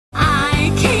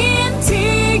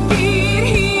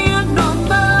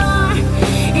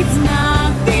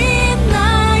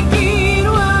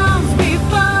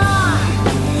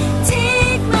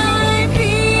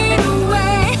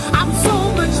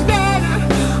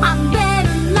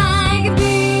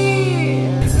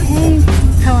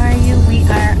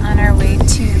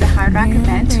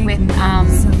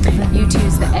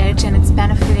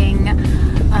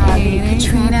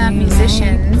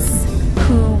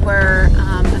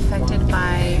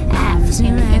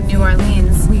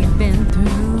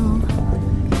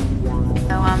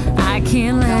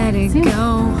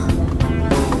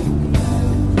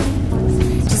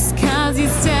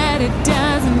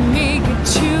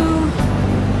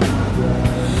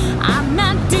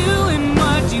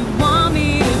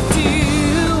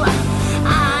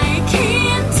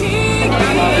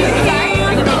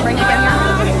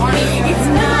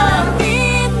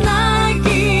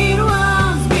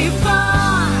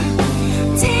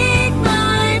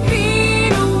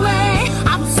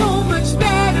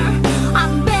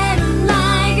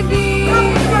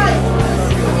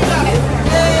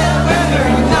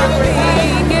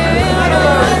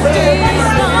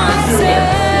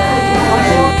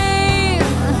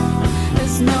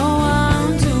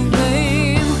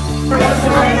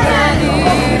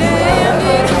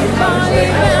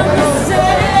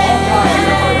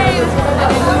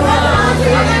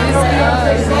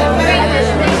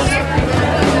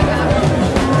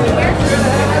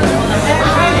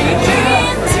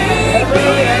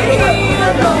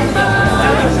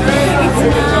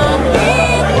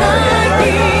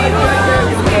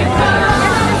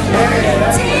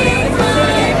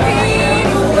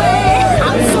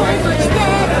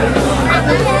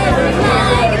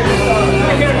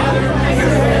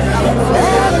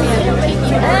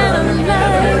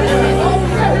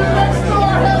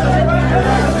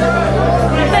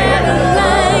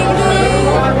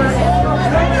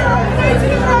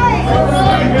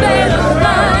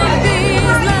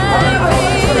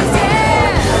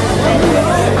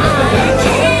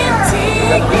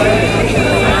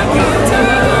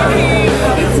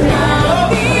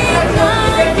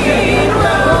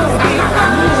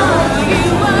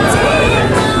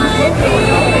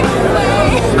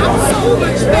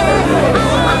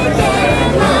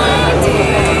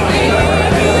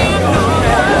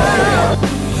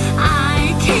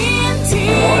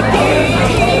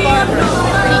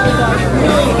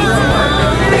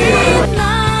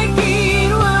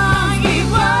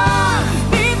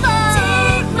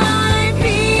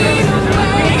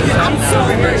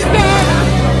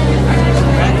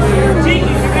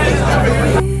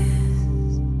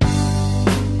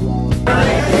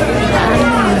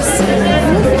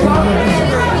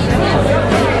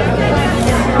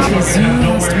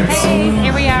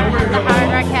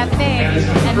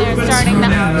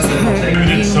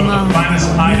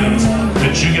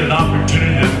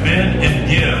opportunity to bend and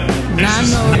give. I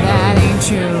know that ain't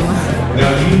true. Now,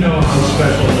 you know how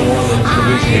special New Orleans,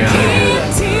 Louisiana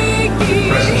is. The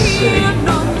Crescent City,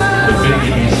 the Big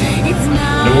Easy.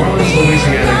 New Orleans,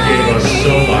 Louisiana gave us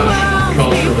so much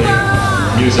culturally,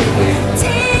 musically.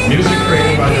 Music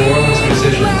created by New Orleans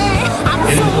musicians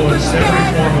influenced every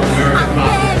form of American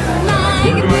pop.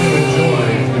 We're going to enjoy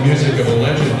the music of a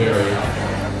legendary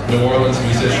New Orleans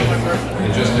musician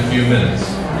in just a few minutes.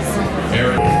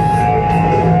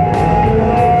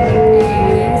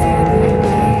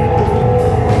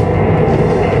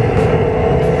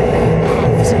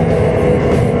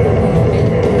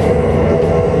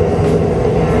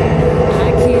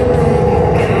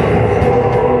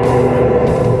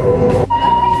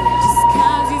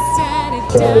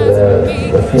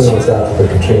 A few months after the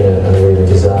Katrina and Rita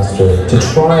disaster, to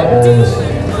try and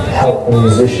help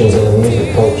musicians and the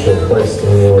music culture based in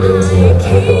New Orleans and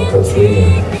the Gulf Coast region.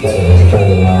 As a friend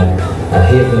of mine,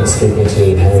 he had been speaking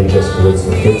to Henry Jessica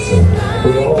Woodson Gibson. We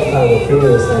all kind of feel the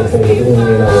same thing, but didn't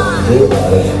really know what to do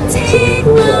about it. So we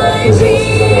pulled our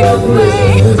resources and our ideas and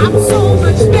musical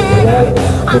elements and things from that.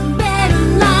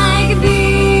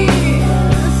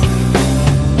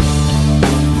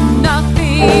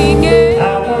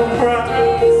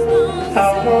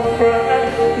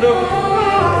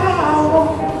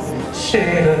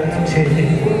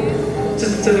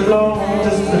 Just alone,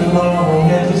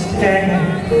 and just stand.